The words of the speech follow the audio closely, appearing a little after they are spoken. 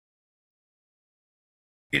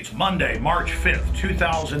It's Monday, March 5th,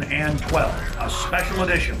 2012, a special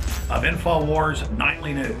edition of Infowars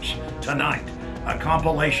Nightly News. Tonight, a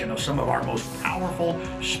compilation of some of our most powerful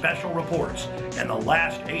special reports in the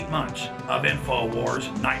last 8 months of Infowars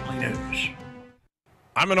Nightly News.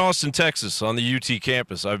 I'm in Austin, Texas, on the UT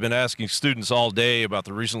campus. I've been asking students all day about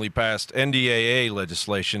the recently passed NDAA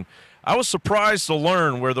legislation. I was surprised to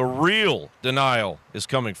learn where the real denial is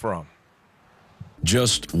coming from.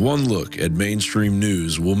 Just one look at mainstream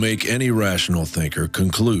news will make any rational thinker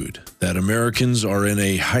conclude that Americans are in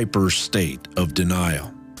a hyper state of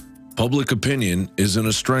denial. Public opinion is in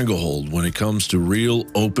a stranglehold when it comes to real,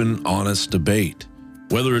 open, honest debate.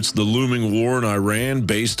 Whether it's the looming war in Iran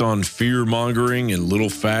based on fear-mongering and little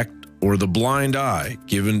fact, or the blind eye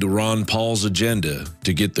given to Ron Paul's agenda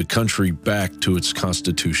to get the country back to its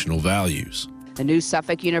constitutional values. The new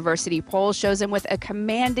Suffolk University poll shows him with a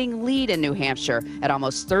commanding lead in New Hampshire at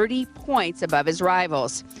almost 30 points above his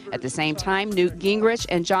rivals. At the same time, Newt Gingrich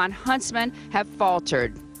and Jon Huntsman have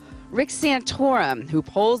faltered. Rick Santorum, who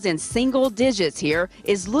polls in single digits here,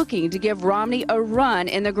 is looking to give Romney a run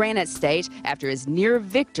in the Granite State after his near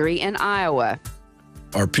victory in Iowa.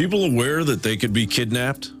 Are people aware that they could be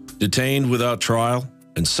kidnapped, detained without trial,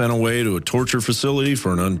 and sent away to a torture facility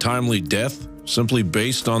for an untimely death simply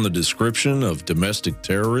based on the description of domestic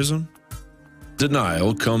terrorism?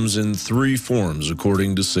 Denial comes in 3 forms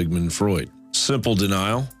according to Sigmund Freud. Simple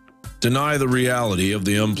denial. Deny the reality of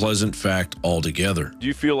the unpleasant fact altogether. Do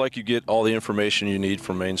you feel like you get all the information you need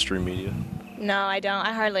from mainstream media? No, I don't.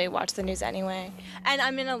 I hardly watch the news anyway. And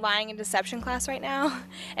I'm in a lying and deception class right now,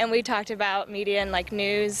 and we talked about media and like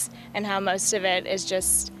news and how most of it is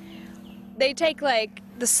just, they take like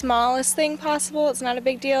the smallest thing possible, it's not a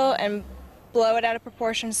big deal, and blow it out of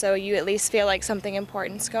proportion so you at least feel like something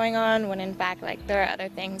important's going on, when in fact like there are other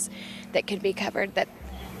things that could be covered that,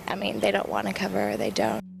 I mean, they don't want to cover or they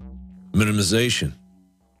don't. Minimization.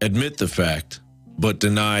 Admit the fact, but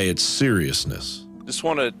deny its seriousness. Just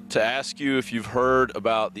wanted to ask you if you've heard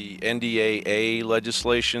about the NDAA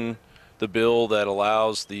legislation, the bill that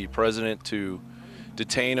allows the president to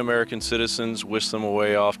detain American citizens, whisk them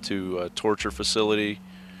away off to a torture facility,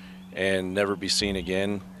 and never be seen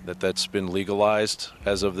again, that's been legalized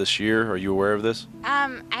as of this year. Are you aware of this?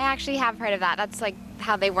 I actually have heard of that. That's like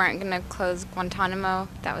how they weren't going to close Guantanamo.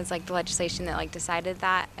 That was like the legislation that like decided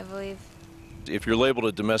that, I believe. If you're labeled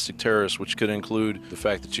a domestic terrorist, which could include the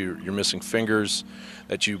fact that you're missing fingers,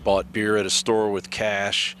 that you bought beer at a store with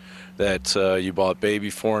cash, that you bought baby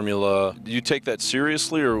formula, do you take that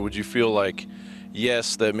seriously, or would you feel like,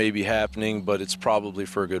 yes, that may be happening, but it's probably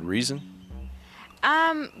for a good reason?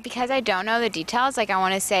 Because I don't know the details, like I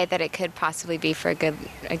want to say that it could possibly be for a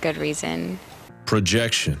good reason.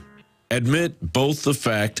 Projection. Admit both the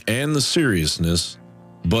fact and the seriousness,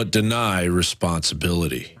 but deny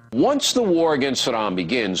responsibility. Once the war against Saddam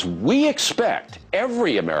begins, we expect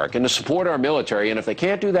every American to support our military, and if they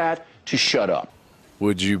can't do that, to shut up.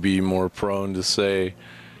 Would you be more prone to say,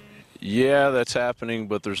 yeah, that's happening,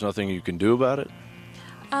 but there's nothing you can do about it?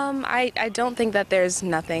 I don't think that there's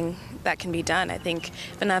nothing that can be done. I think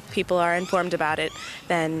if enough people are informed about it,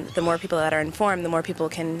 then the more people that are informed, the more people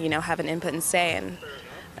can, have an input and say, and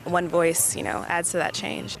one voice, adds to that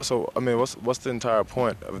change. So, I mean, what's the entire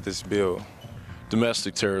point of this bill?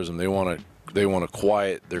 Domestic terrorism, they want to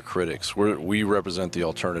quiet their critics. We represent the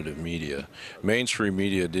alternative media. Mainstream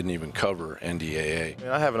media didn't even cover NDAA.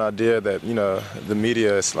 I have an idea that, the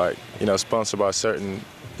media is like, sponsored by certain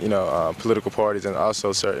political parties and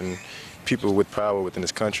also certain people with power within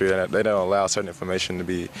this country, and they don't allow certain information to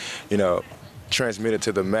be, transmitted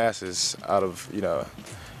to the masses out of,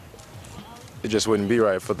 it just wouldn't be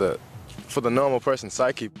right for the normal person's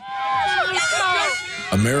psyche.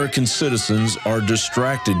 American citizens are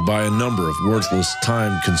distracted by a number of worthless,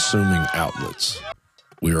 time-consuming outlets.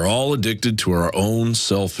 We are all addicted to our own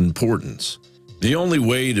self-importance. The only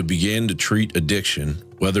way to begin to treat addiction,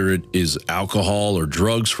 whether it is alcohol or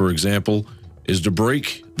drugs, for example, is to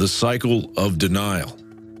break the cycle of denial.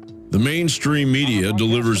 The mainstream media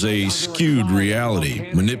delivers a skewed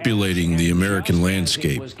reality, manipulating the American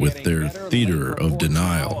landscape with their theater of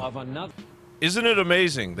denial. Isn't it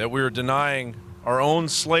amazing that we are denying our own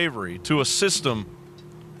slavery to a system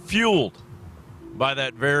fueled by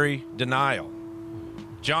that very denial?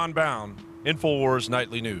 John Bound, Infowars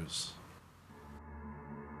Nightly News.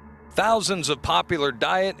 Thousands of popular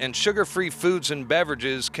diet and sugar-free foods and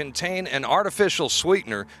beverages contain an artificial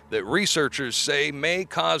sweetener that researchers say may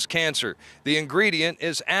cause cancer. The ingredient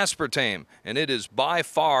is aspartame, and it is by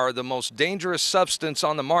far the most dangerous substance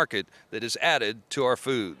on the market that is added to our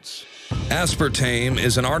foods. Aspartame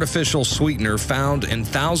is an artificial sweetener found in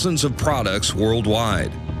thousands of products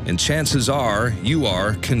worldwide, and chances are you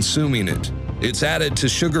are consuming it. It's added to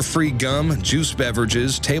sugar-free gum, juice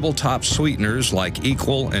beverages, tabletop sweeteners like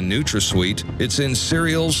Equal and NutraSweet. It's in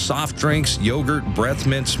cereals, soft drinks, yogurt, breath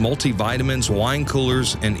mints, multivitamins, wine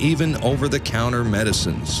coolers, and even over-the-counter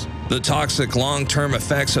medicines. The toxic long-term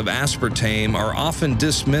effects of aspartame are often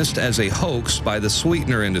dismissed as a hoax by the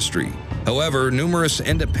sweetener industry. However, numerous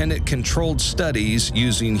independent controlled studies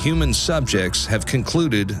using human subjects have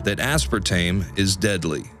concluded that aspartame is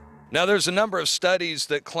deadly. Now, there's a number of studies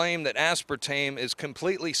that claim that aspartame is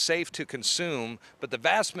completely safe to consume, but the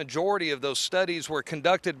vast majority of those studies were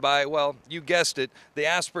conducted by, well, you guessed it, the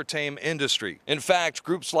aspartame industry. In fact,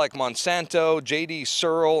 groups like Monsanto, J.D.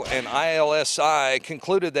 Searle, and ILSI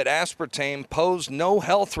concluded that aspartame posed no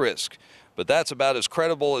health risk. But that's about as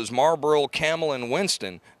credible as Marlboro, Camel, and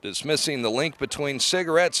Winston, dismissing the link between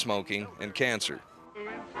cigarette smoking and cancer.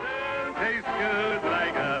 Tastes good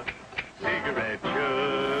like a cigarette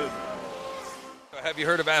should. Have you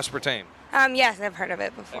heard of aspartame? Yes, I've heard of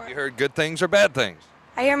it before. Have you heard good things or bad things?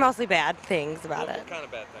 I hear mostly bad things about it. What kind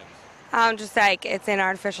of bad things? Just like it's an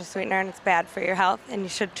artificial sweetener and it's bad for your health and you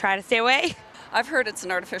should try to stay away. I've heard it's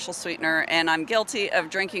an artificial sweetener and I'm guilty of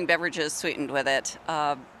drinking beverages sweetened with it.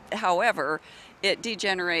 However, it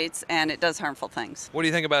degenerates and it does harmful things. What do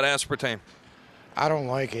you think about aspartame? I don't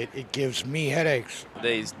like it. It gives me headaches.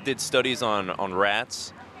 They did studies on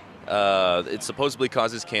rats. It supposedly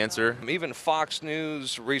causes cancer. Even Fox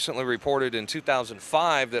News recently reported in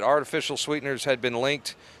 2005 that artificial sweeteners had been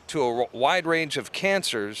linked to a wide range of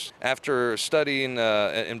cancers after studying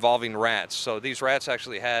involving rats. So these rats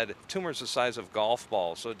actually had tumors the size of golf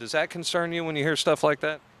balls. So does that concern you when you hear stuff like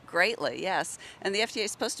that? Greatly, yes. And the FDA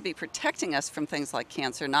is supposed to be protecting us from things like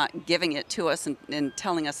cancer, not giving it to us and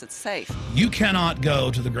telling us it's safe. You cannot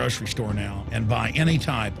go to the grocery store now and buy any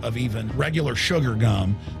type of even regular sugar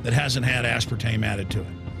gum that hasn't had aspartame added to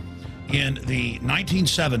it. In the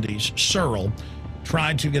 1970s, Searle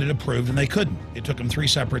tried to get it approved and they couldn't. It took them 3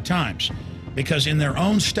 separate times because in their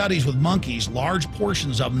own studies with monkeys, large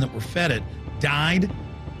portions of them that were fed it died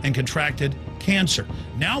and contracted cancer.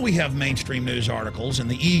 Now we have mainstream news articles, and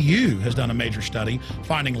the EU has done a major study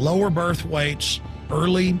finding lower birth weights,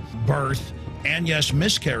 early birth, and yes,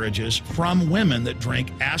 miscarriages from women that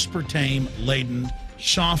drink aspartame-laden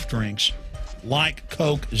soft drinks like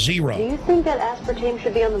Coke Zero. Do you think that aspartame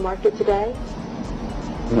should be on the market today?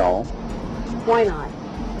 No. Why not?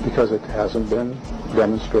 Because it hasn't been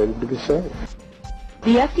demonstrated to be safe.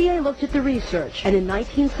 The FDA looked at the research and in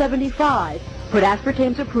 1975 put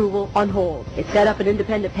aspartame's approval on hold. It set up an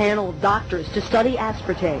independent panel of doctors to study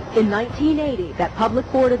aspartame. In 1980, that public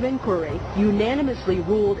board of inquiry unanimously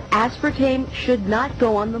ruled aspartame should not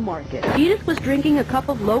go on the market. Edith was drinking a cup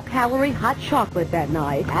of low-calorie hot chocolate that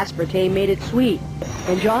night. Aspartame made it sweet.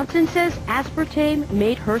 And Johnson says aspartame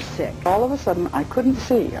made her sick. All of a sudden, I couldn't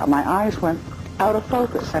see. My eyes went out of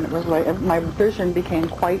focus, and it was like my vision became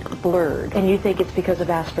quite blurred. And you think it's because of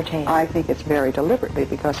aspartame? I think it's very deliberately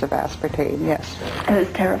because of aspartame, yes. It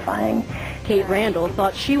was terrifying. Kate Randall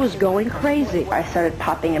thought she was going crazy. I started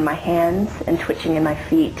popping in my hands and twitching in my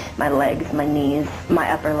feet, my legs, my knees, my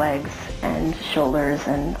upper legs, and shoulders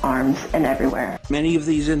and arms and everywhere. Many of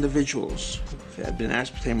these individuals who have been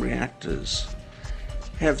aspartame reactors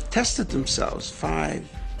have tested themselves 5,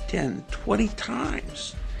 10, 20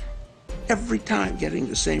 times. Every time getting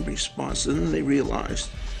the same response, and then they realized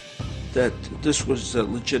that this was a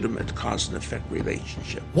legitimate cause and effect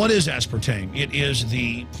relationship. What is aspartame? It is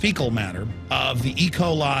the fecal matter of the E.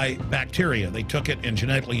 coli bacteria. They took it and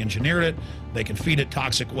genetically engineered it. They can feed it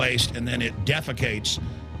toxic waste, and then it defecates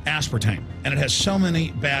aspartame. And it has so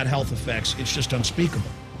many bad health effects, it's just unspeakable.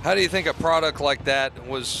 How do you think a product like that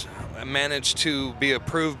was managed to be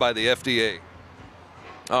approved by the FDA?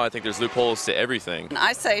 Oh, I think there's loopholes to everything.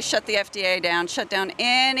 I say shut the FDA down, shut down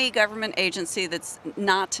any government agency that's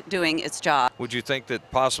not doing its job. Would you think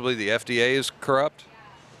that possibly the FDA is corrupt?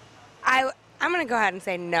 I'm going to go ahead and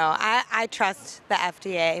say no. I trust the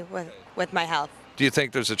FDA with my health. Do you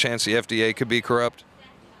think there's a chance the FDA could be corrupt?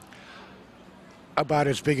 About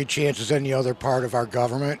as big a chance as any other part of our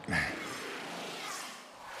government.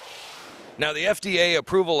 Now, the FDA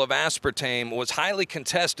approval of aspartame was highly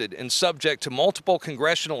contested and subject to multiple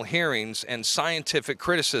congressional hearings and scientific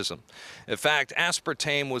criticism. In fact,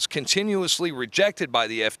 aspartame was continuously rejected by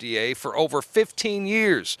the FDA for over 15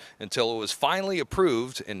 years until it was finally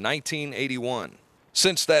approved in 1981.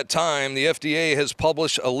 Since that time, the FDA has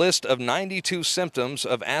published a list of 92 symptoms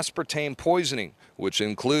of aspartame poisoning, which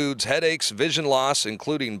includes headaches, vision loss,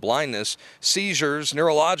 including blindness, seizures,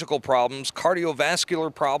 neurological problems,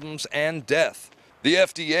 cardiovascular problems, and death. The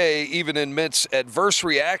FDA even admits adverse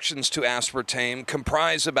reactions to aspartame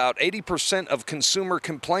comprise about 80% of consumer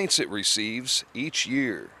complaints it receives each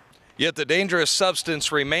year. Yet the dangerous substance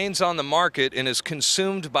remains on the market and is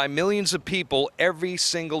consumed by millions of people every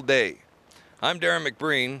single day. I'm Darrin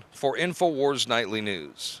McBreen for Infowars Nightly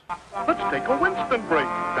News. Let's take a Winston break.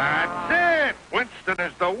 That's it. Winston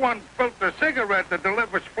is the one filter cigarette that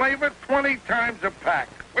delivers flavor 20 times a pack.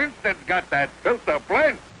 Winston's got that filter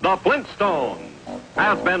blend. The Flintstones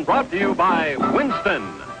has been brought to you by Winston,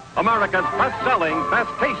 America's best-selling,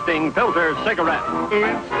 best-tasting filter cigarette.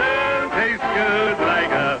 Winston tastes good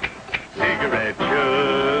like a cigarette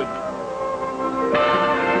should.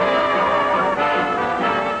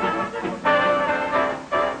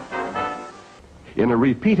 In a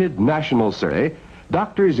repeated national survey,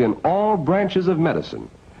 doctors in all branches of medicine,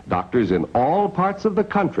 doctors in all parts of the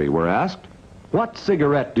country were asked, "What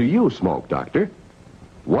cigarette do you smoke, doctor?"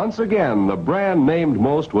 Once again, the brand named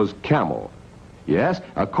most was Camel. Yes,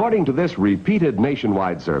 according to this repeated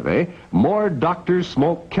nationwide survey, more doctors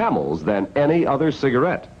smoke Camels than any other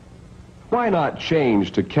cigarette. Why not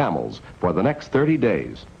change to Camels for the next 30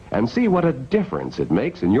 days and see what a difference it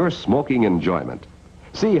makes in your smoking enjoyment?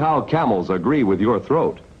 See how Camels agree with your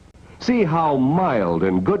throat. See how mild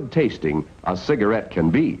and good tasting a cigarette can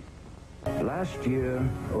be. Last year,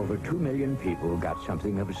 over 2 million people got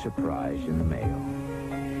something of a surprise in the mail.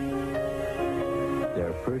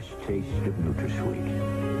 Their first taste of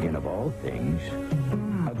NutraSweet. And of all things,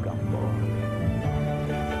 a gumball.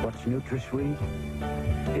 What's NutraSweet?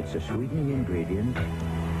 It's a sweetening ingredient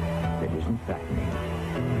that isn't fattening.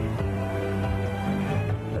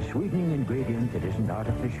 A sweetening ingredient that isn't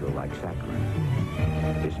artificial like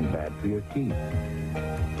saccharin. Isn't bad for your teeth.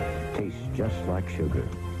 Tastes just like sugar.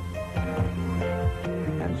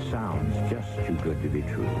 And sounds just too good to be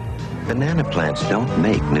true. Banana plants don't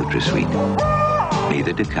make NutraSweet.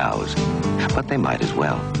 Neither do cows. But they might as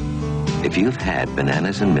well. If you've had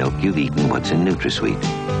bananas and milk, you've eaten what's in NutraSweet.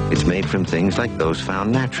 It's made from things like those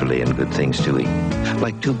found naturally in good things to eat.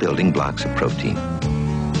 Like 2 building blocks of protein.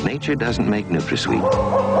 Nature doesn't make NutraSweet,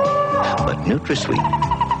 but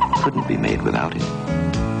NutraSweet couldn't be made without it.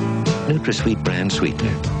 NutraSweet brand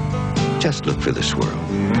sweetener. Just look for the swirl.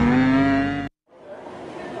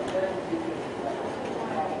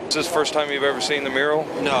 Is this the first time you've ever seen the mural?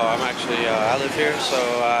 No, I'm actually, I live here, so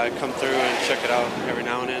I come through and check it out every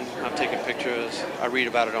now and then. I'm taking pictures. I read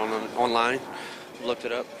about it online, looked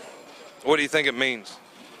it up. What do you think it means?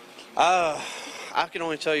 I can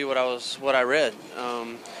only tell you what I read.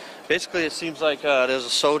 Basically, it seems like there's a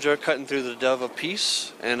soldier cutting through the dove of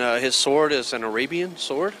peace, and his sword is an Arabian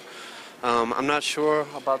sword. I'm not sure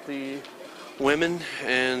about the women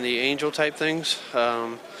and the angel type things.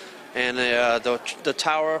 And the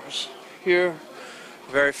towers here,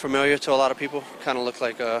 very familiar to a lot of people. Kind of look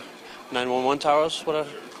like 911 towers.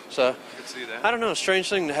 So I can see that. I don't know. Strange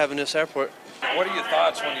thing to have in this airport. What are your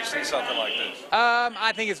thoughts when you see something like this?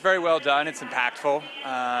 I think it's very well done. It's impactful.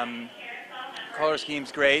 Color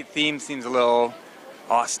scheme's great. Theme seems a little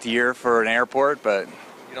austere for an airport, but...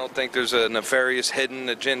 You don't think there's a nefarious hidden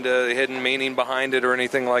agenda, hidden meaning behind it or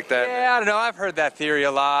anything like that? Yeah, I don't know. I've heard that theory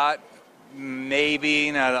a lot. Maybe,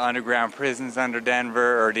 you know, the underground prisons under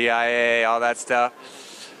Denver or DIA, all that stuff.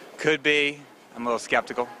 Could be. I'm a little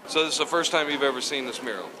skeptical. So this is the first time you've ever seen this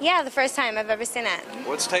mural? Yeah, the first time I've ever seen it.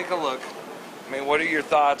 Let's take a look. I mean, what are your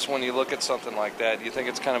thoughts when you look at something like that? Do you think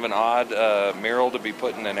it's kind of an odd mural to be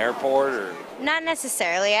put in an airport? Or? Not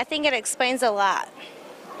necessarily. I think it explains a lot.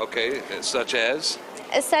 Okay, such as?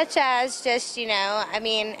 Such as just, you know, I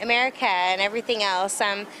mean, America and everything else.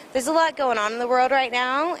 There's a lot going on in the world right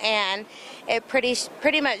now, and it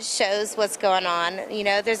pretty much shows what's going on. You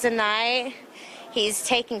know, there's a night, he's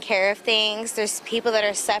taking care of things, there's people that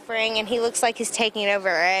are suffering, and he looks like he's taking over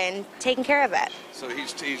and taking care of it. So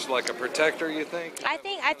he's like a protector, you think? I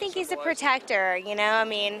think he's a protector, you know. I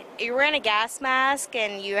mean, you're wearing a gas mask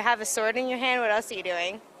and you have a sword in your hand, what else are you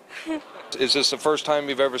doing? Is this the first time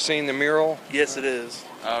you've ever seen the mural? Yes, it is.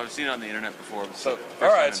 I've seen it on the internet before. So, all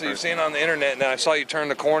right, so you've seen it on the internet, and I saw you turn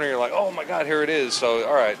the corner, you're like, oh my God, here it is. So,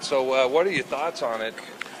 all right, so what are your thoughts on it?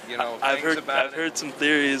 you know, I've things heard some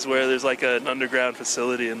theories where there's like an underground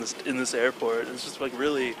facility in this airport. It's just like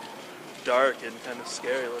really dark and kind of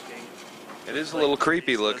scary looking. It is a little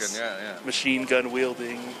creepy looking, yeah. Machine gun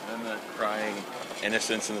wielding. And the crying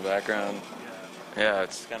innocents in the background. Yeah,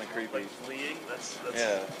 it's kind of creepy. Fleeing? That's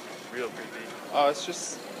yeah. Real creepy. Oh, it's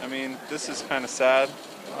just, I mean, this is kind of sad,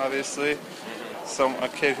 obviously. A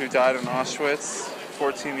kid who died in Auschwitz,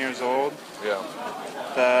 14 years old. Yeah.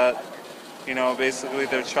 That, you know, basically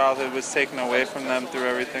their childhood was taken away from them through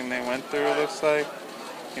everything they went through, it looks like.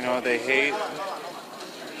 You know, they hate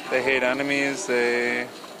enemies, they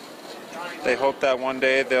hope that one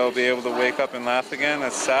day they'll be able to wake up and laugh again.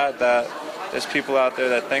 It's sad that there's people out there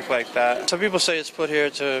that think like that. Some people say it's put here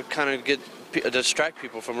to kind of distract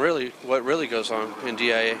people from what really goes on in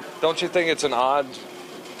DIA. Don't you think it's an odd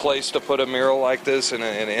place to put a mural like this in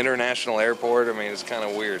an international airport? I mean, it's kind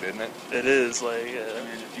of weird, isn't it? It is. Like, I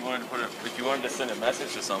mean, if you wanted to send a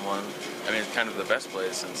message to someone, I mean, it's kind of the best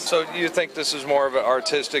place. And so you think this is more of an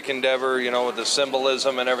artistic endeavor, you know, with the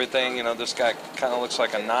symbolism and everything? You know, this guy kind of looks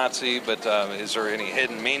like a Nazi, but is there any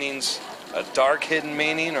hidden meanings, a dark hidden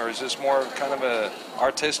meaning, or is this more kind of an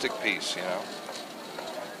artistic piece, you know?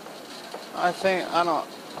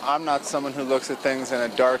 I'm not someone who looks at things in a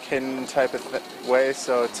dark, hidden type of way,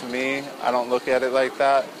 so to me, I don't look at it like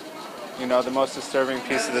that. You know, the most disturbing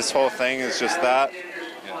piece of this whole thing is just that.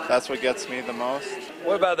 That's what gets me the most.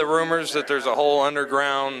 What about the rumors that there's a whole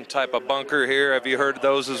underground type of bunker here? Have you heard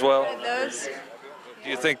those as well? Those? Do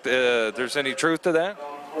you think there's any truth to that?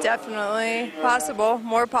 Definitely possible.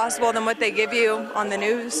 More possible than what they give you on the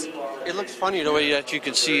news. It looks funny the way that you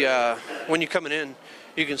can see when you're coming in.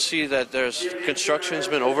 You can see that there's construction's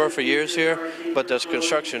been over for years here, but there's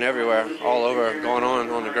construction everywhere, all over, going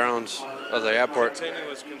on the grounds of the airport.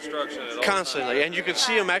 Continuous construction at all constantly, times. and you can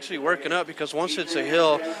see them actually working up because once it's a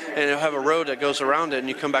hill and it'll have a road that goes around it, and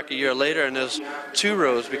you come back a year later and there's two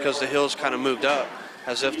roads because the hill's kind of moved up,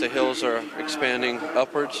 as if the hills are expanding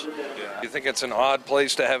upwards. You think it's an odd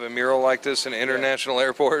place to have a mural like this in an international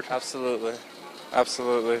airport? Absolutely.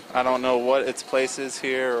 Absolutely. I don't know what its place is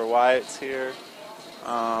here or why it's here.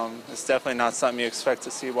 It's definitely not something you expect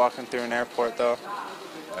to see walking through an airport, though.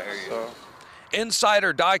 I hear you.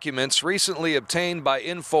 Insider documents recently obtained by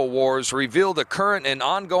Infowars reveal the current and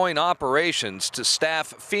ongoing operations to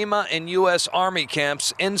staff FEMA and U.S. Army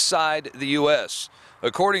camps inside the U.S.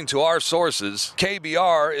 According to our sources,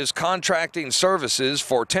 KBR is contracting services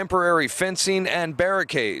for temporary fencing and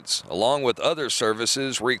barricades, along with other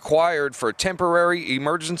services required for temporary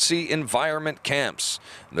emergency environment camps.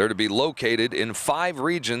 They're to be located in 5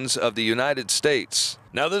 regions of the United States.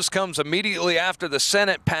 Now, this comes immediately after the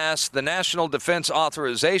Senate passed the National Defense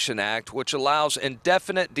Authorization Act, which allows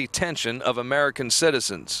indefinite detention of American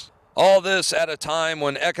citizens. All this at a time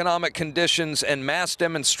when economic conditions and mass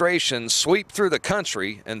demonstrations sweep through the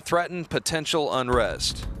country and threaten potential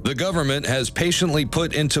unrest. The government has patiently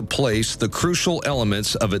put into place the crucial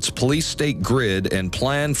elements of its police-state grid and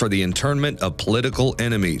plan for the internment of political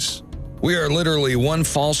enemies. We are literally one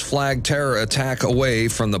false flag terror attack away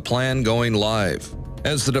from the plan going live.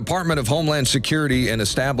 As the Department of Homeland Security and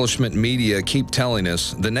establishment media keep telling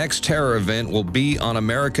us, the next terror event will be on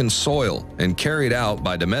American soil and carried out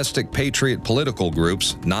by domestic patriot political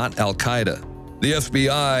groups, not Al-Qaeda. The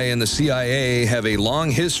FBI and the CIA have a long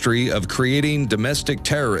history of creating domestic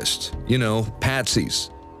terrorists, you know,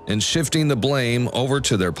 patsies, and shifting the blame over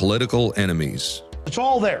to their political enemies. It's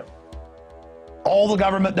all there. All the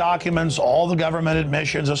government documents, all the government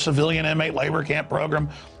admissions, a civilian inmate labor camp program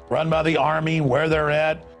run by the Army, where they're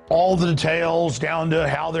at, all the details down to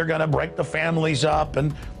how they're going to break the families up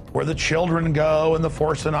and where the children go and the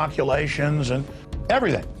forced inoculations and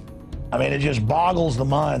everything. I mean, it just boggles the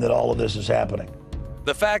mind that all of this is happening.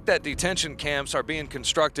 The fact that detention camps are being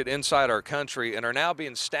constructed inside our country and are now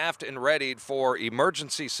being staffed and readied for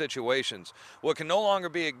emergency situations, what can no longer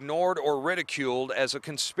be ignored or ridiculed as a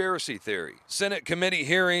conspiracy theory. Senate committee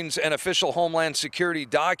hearings and official Homeland Security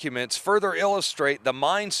documents further illustrate the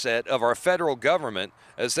mindset of our federal government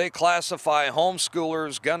as they classify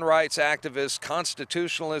homeschoolers, gun rights activists,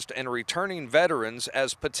 constitutionalists, and returning veterans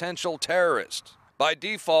as potential terrorists. By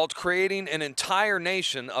default, creating an entire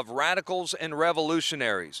nation of radicals and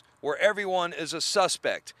revolutionaries, where everyone is a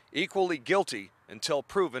suspect, equally guilty until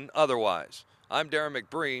proven otherwise. I'm Darrin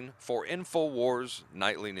McBreen for Infowars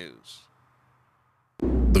Nightly News.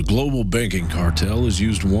 The global banking cartel has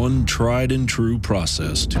used one tried and true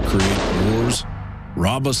process to create wars,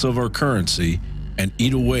 rob us of our currency, and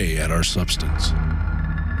eat away at our substance.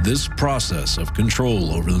 This process of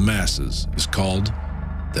control over the masses is called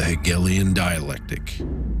the Hegelian Dialectic.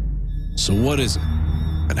 So what is it,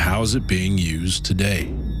 and how is it being used today?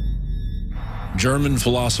 German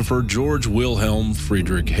philosopher George Wilhelm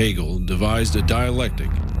Friedrich Hegel devised a dialectic,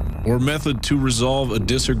 or method to resolve a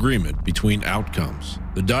disagreement between outcomes.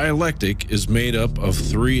 The dialectic is made up of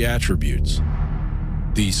three attributes: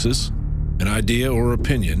 thesis, an idea or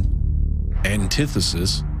opinion;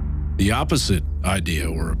 antithesis, the opposite idea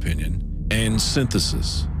or opinion; and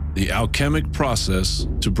synthesis, the alchemic process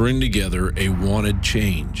to bring together a wanted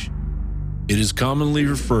change. It is commonly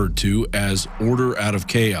referred to as order out of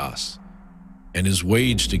chaos, and is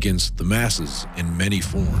waged against the masses in many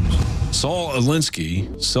forms. Saul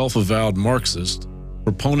Alinsky, self-avowed Marxist,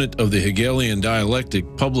 proponent of the Hegelian Dialectic,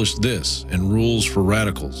 published this in Rules for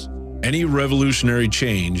Radicals: any revolutionary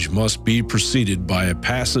change must be preceded by a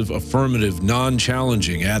passive, affirmative,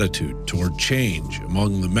 non-challenging attitude toward change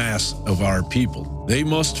among the mass of our people. They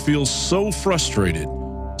must feel so frustrated,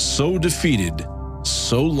 so defeated,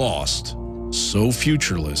 so lost, so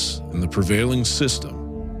futureless in the prevailing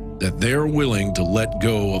system that they're willing to let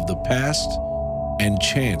go of the past and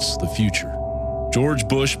chance the future. George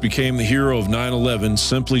Bush became the hero of 9/11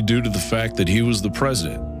 simply due to the fact that he was the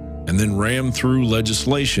president, and then rammed through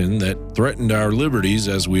legislation that threatened our liberties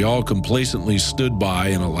as we all complacently stood by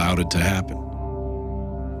and allowed it to happen.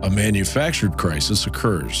 A manufactured crisis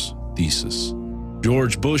occurs, thesis.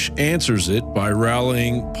 George Bush answers it by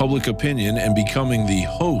rallying public opinion and becoming the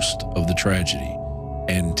host of the tragedy,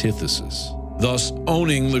 antithesis, thus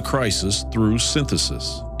owning the crisis through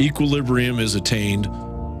synthesis. Equilibrium is attained.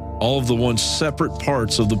 All of the once separate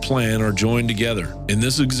parts of the plan are joined together. In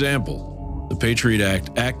this example, the Patriot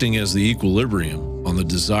Act acting as the equilibrium on the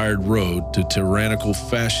desired road to tyrannical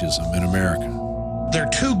fascism in America. They're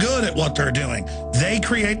too good at what they're doing. They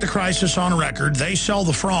create the crisis on record. They sell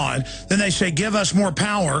the fraud. Then they say, give us more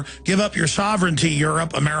power. Give up your sovereignty,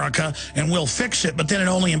 Europe, America, and we'll fix it. But then it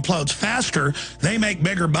only implodes faster. They make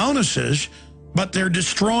bigger bonuses, but they're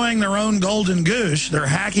destroying their own golden goose. They're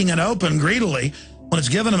hacking it open greedily. When it's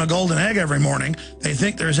giving them a golden egg every morning, they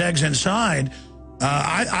think there's eggs inside.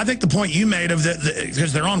 I think the point you made of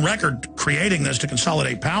because they're on record creating this to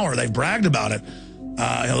consolidate power. They've bragged about it.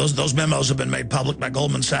 Those memos have been made public by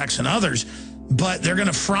Goldman Sachs and others. But they're going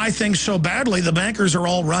to fry things so badly, the bankers are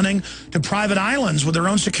all running to private islands with their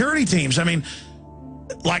own security teams. I mean,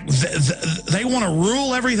 like they want to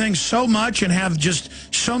rule everything so much and have just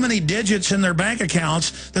so many digits in their bank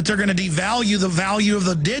accounts that they're going to devalue the value of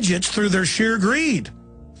the digits through their sheer greed.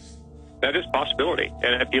 That is a possibility.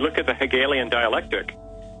 And if you look at the Hegelian dialectic,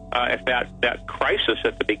 if that crisis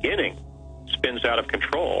at the beginning spins out of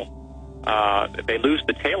control, they lose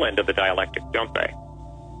the tail end of the dialectic, don't they?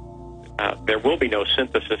 There will be no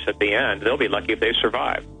synthesis at the end. They'll be lucky if they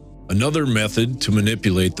survive. Another method to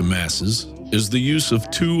manipulate the masses is the use of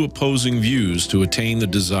two opposing views to attain the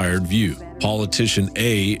desired view. Politician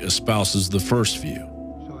A espouses the first view.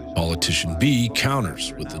 Politician B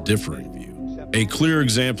counters with the differing view. A clear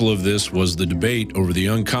example of this was the debate over the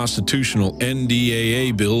unconstitutional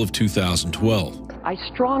NDAA bill of 2012. I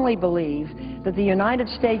strongly believe that the United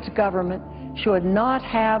States government should not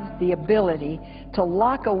have the ability to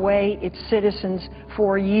lock away its citizens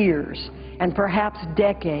for years and perhaps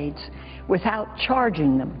decades without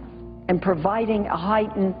charging them and providing a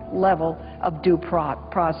heightened level of due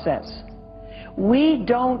process. We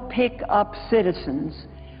don't pick up citizens.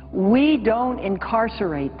 We don't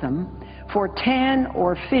incarcerate them for 10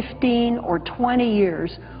 or 15 or 20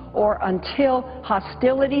 years or until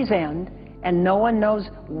hostilities end, and no one knows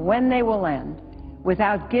when they will end,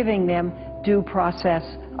 without giving them due process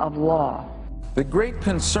of law. The great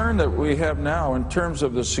concern that we have now in terms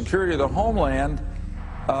of the security of the homeland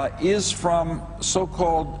is from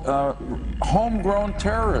so-called homegrown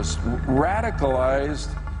terrorists,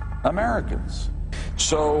 radicalized Americans.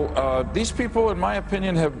 So these people, in my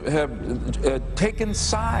opinion, have taken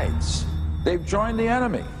sides. They've joined the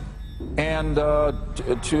enemy. And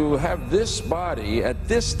to have this body at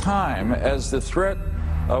this time, as the threat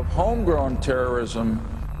of homegrown terrorism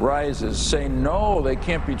rises, say no, they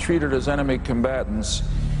can't be treated as enemy combatants,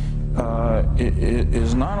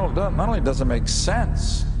 is not only doesn't make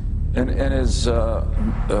sense, and is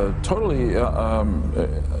totally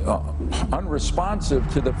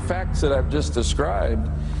unresponsive to the facts that I've just described.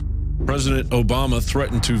 President Obama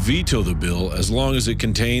threatened to veto the bill as long as it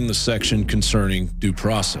contained the section concerning due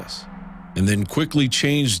process, and then quickly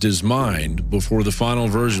changed his mind before the final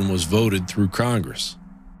version was voted through Congress.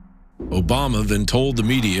 Obama then told the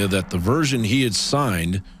media that the version he had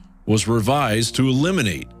signed was revised to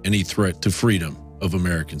eliminate any threat to freedom of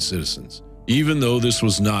American citizens, even though this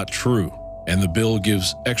was not true, and the bill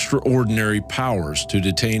gives extraordinary powers to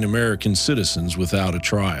detain American citizens without a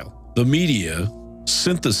trial. The media,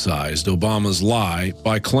 synthesized Obama's lie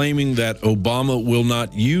by claiming that Obama will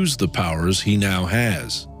not use the powers he now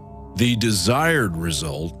has. The desired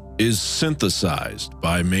result is synthesized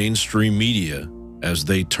by mainstream media as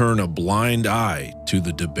they turn a blind eye to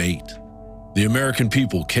the debate. The American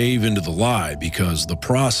people cave into the lie because the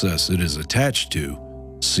process it is attached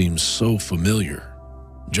to seems so familiar.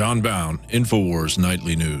 John Bound, Infowars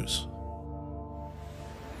Nightly News.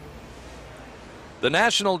 The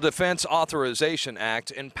National Defense Authorization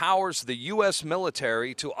Act empowers the U.S.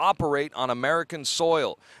 military to operate on American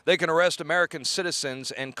soil. They can arrest American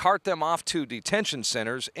citizens and cart them off to detention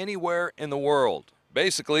centers anywhere in the world,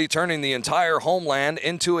 basically turning the entire homeland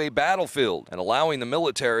into a battlefield and allowing the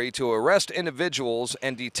military to arrest individuals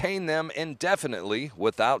and detain them indefinitely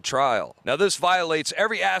without trial. Now, this violates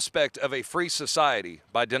every aspect of a free society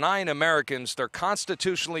by denying Americans their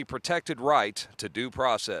constitutionally protected right to due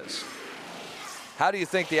process. How do you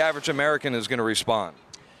think the average American is going to respond?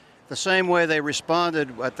 The same way they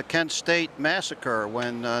responded at the Kent State massacre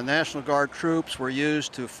when National Guard troops were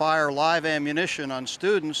used to fire live ammunition on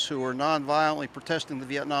students who were nonviolently protesting the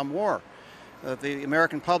Vietnam War. The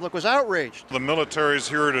American public was outraged. The military is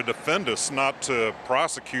here to defend us, not to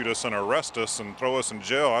prosecute us and arrest us and throw us in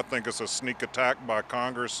jail. I think it's a sneak attack by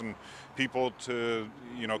Congress and people to,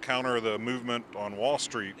 counter the movement on Wall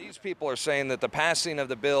Street. These people are saying that the passing of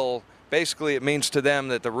the bill, basically it means to them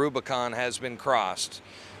that the Rubicon has been crossed,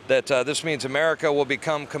 that this means America will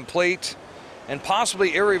become complete and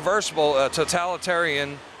possibly irreversible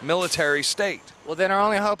totalitarian military state. Well, then our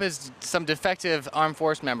only hope is some defective armed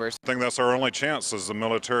force members. I think that's our only chance, is the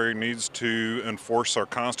military needs to enforce our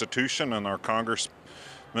Constitution, and our congressmen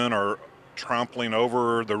are trampling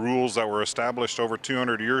over the rules that were established over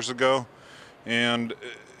 200 years ago. And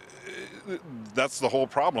that's the whole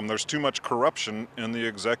problem. There's too much corruption in the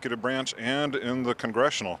executive branch and in the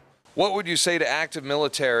congressional. What would you say to active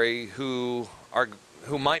military who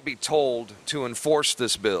might be told to enforce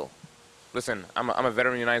this bill? Listen, I'm a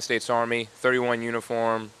veteran of the United States Army, 31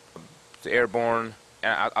 uniform, airborne,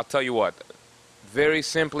 and I'll tell you what, very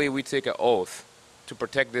simply we take an oath to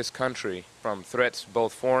protect this country from threats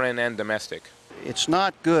both foreign and domestic. It's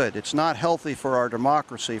not good, it's not healthy for our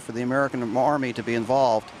democracy for the American Army to be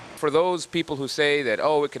involved. For those people who say that,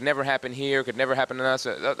 oh, it could never happen here, it could never happen to us,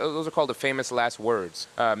 those are called the famous last words.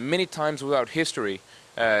 Many times throughout history,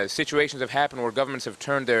 situations have happened where governments have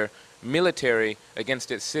turned their military against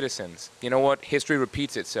its citizens. You know what? History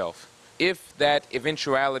repeats itself. If that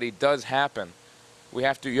eventuality does happen, you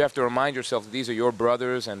have to remind yourself that these are your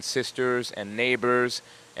brothers and sisters and neighbors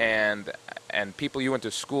and people you went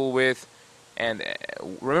to school with. And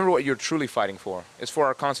remember what you're truly fighting for. It's for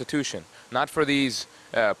our Constitution, not for these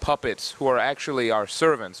puppets who are actually our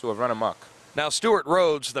servants who have run amok. Now, Stuart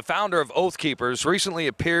Rhodes, the founder of Oath Keepers, recently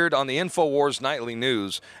appeared on the Infowars Nightly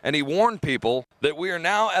News, and he warned people that we are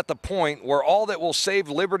now at the point where all that will save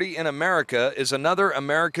liberty in America is another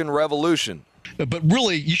American revolution. But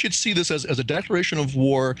really, you should see this as a declaration of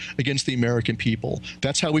war against the American people.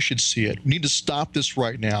 That's how we should see it. We need to stop this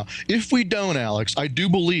right now. If we don't, Alex, I do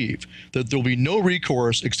believe that there will be no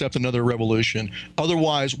recourse except another revolution.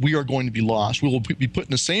 Otherwise, we are going to be lost. We will be put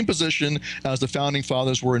in the same position as the Founding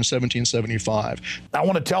Fathers were in 1775. I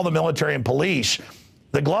want to tell the military and police,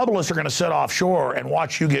 the globalists are going to sit offshore and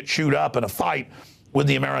watch you get chewed up in a fight with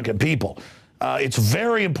the American people. It's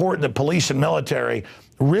very important that police and military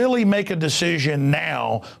really make a decision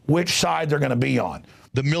now which side they're going to be on.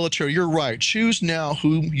 The military, you're right. Choose now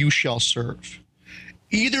whom you shall serve.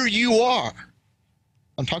 Either you are,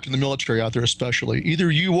 I'm talking to the military out there especially,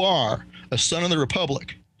 either you are a son of the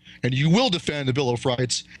Republic and you will defend the Bill of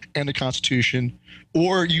Rights and the Constitution,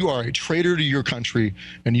 or you are a traitor to your country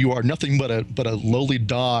and you are nothing but a lowly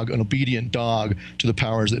dog, an obedient dog to the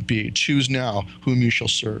powers that be. Choose now whom you shall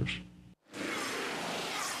serve.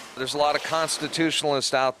 There's a lot of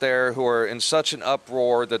constitutionalists out there who are in such an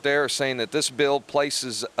uproar that they're saying that this bill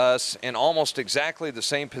places us in almost exactly the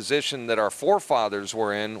same position that our forefathers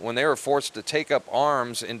were in when they were forced to take up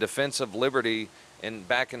arms in defense of liberty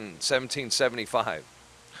back in 1775.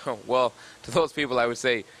 Well, to those people I would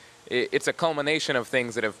say it's a culmination of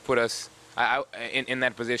things that have put us in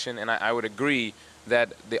that position, and I would agree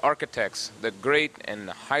that the architects, the great and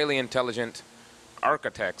highly intelligent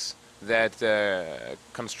architects that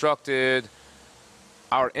constructed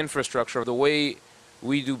our infrastructure, the way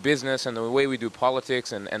we do business and the way we do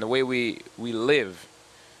politics and the way we live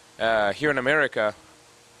here in America,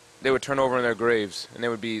 they would turn over in their graves and they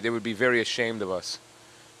would be very ashamed of us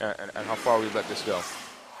and how far we've let this go.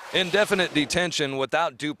 Indefinite detention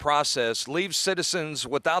without due process leaves citizens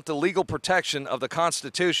without the legal protection of the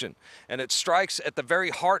Constitution, and it strikes at the very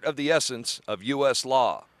heart of the essence of U.S.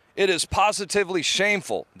 law. It is positively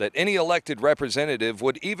shameful that any elected representative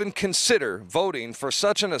would even consider voting for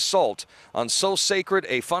such an assault on so sacred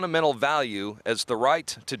a fundamental value as the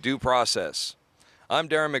right to due process. I'm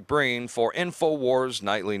Darrin McBreen for Infowars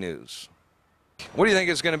Nightly News. What do you think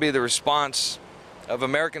is going to be the response of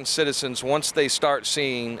American citizens once they start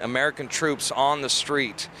seeing American troops on the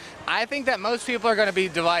street? I think that most people are going to be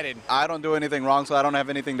divided. I don't do anything wrong, so I don't have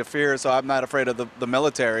anything to fear, so I'm not afraid of the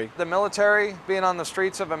military. The military being on the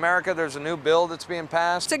streets of America, there's a new bill that's being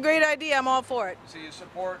passed. It's a great idea. I'm all for it. So you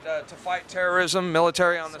support to fight terrorism,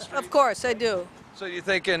 military on the street? Of course, I do. So you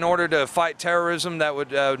think in order to fight terrorism, that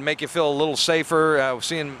would make you feel a little safer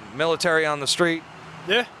seeing military on the street?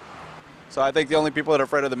 Yeah. So I think the only people that are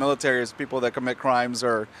afraid of the military is people that commit crimes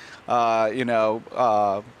or, that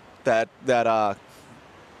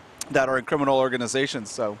are in criminal organizations.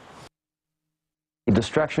 So. The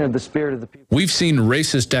destruction of the spirit of the people. We've seen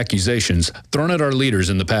racist accusations thrown at our leaders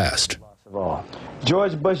in the past.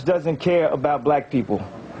 George Bush doesn't care about black people.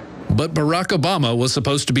 But Barack Obama was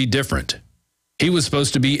supposed to be different. He was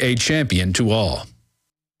supposed to be a champion to all.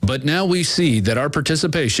 But now we see that our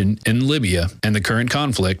participation in Libya and the current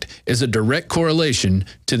conflict is a direct correlation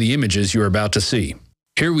to the images you're about to see.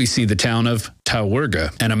 Here we see the town of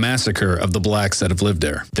Tawerga and a massacre of the blacks that have lived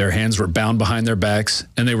there. Their hands were bound behind their backs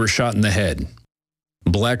and they were shot in the head.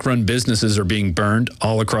 Black-run businesses are being burned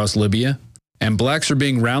all across Libya, and blacks are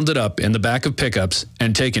being rounded up in the back of pickups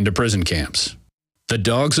and taken to prison camps. The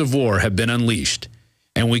dogs of war have been unleashed,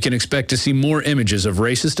 and we can expect to see more images of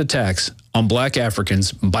racist attacks on black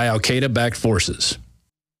Africans by al-Qaeda-backed forces.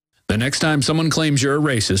 The next time someone claims you're a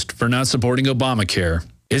racist for not supporting Obamacare,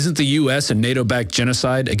 isn't the U.S. and NATO-backed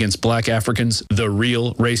genocide against black Africans the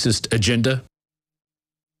real racist agenda?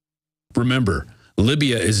 Remember,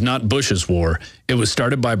 Libya is not Bush's war. It was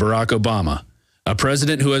started by Barack Obama, a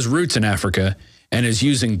president who has roots in Africa and is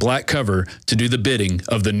using black cover to do the bidding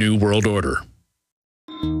of the New World Order.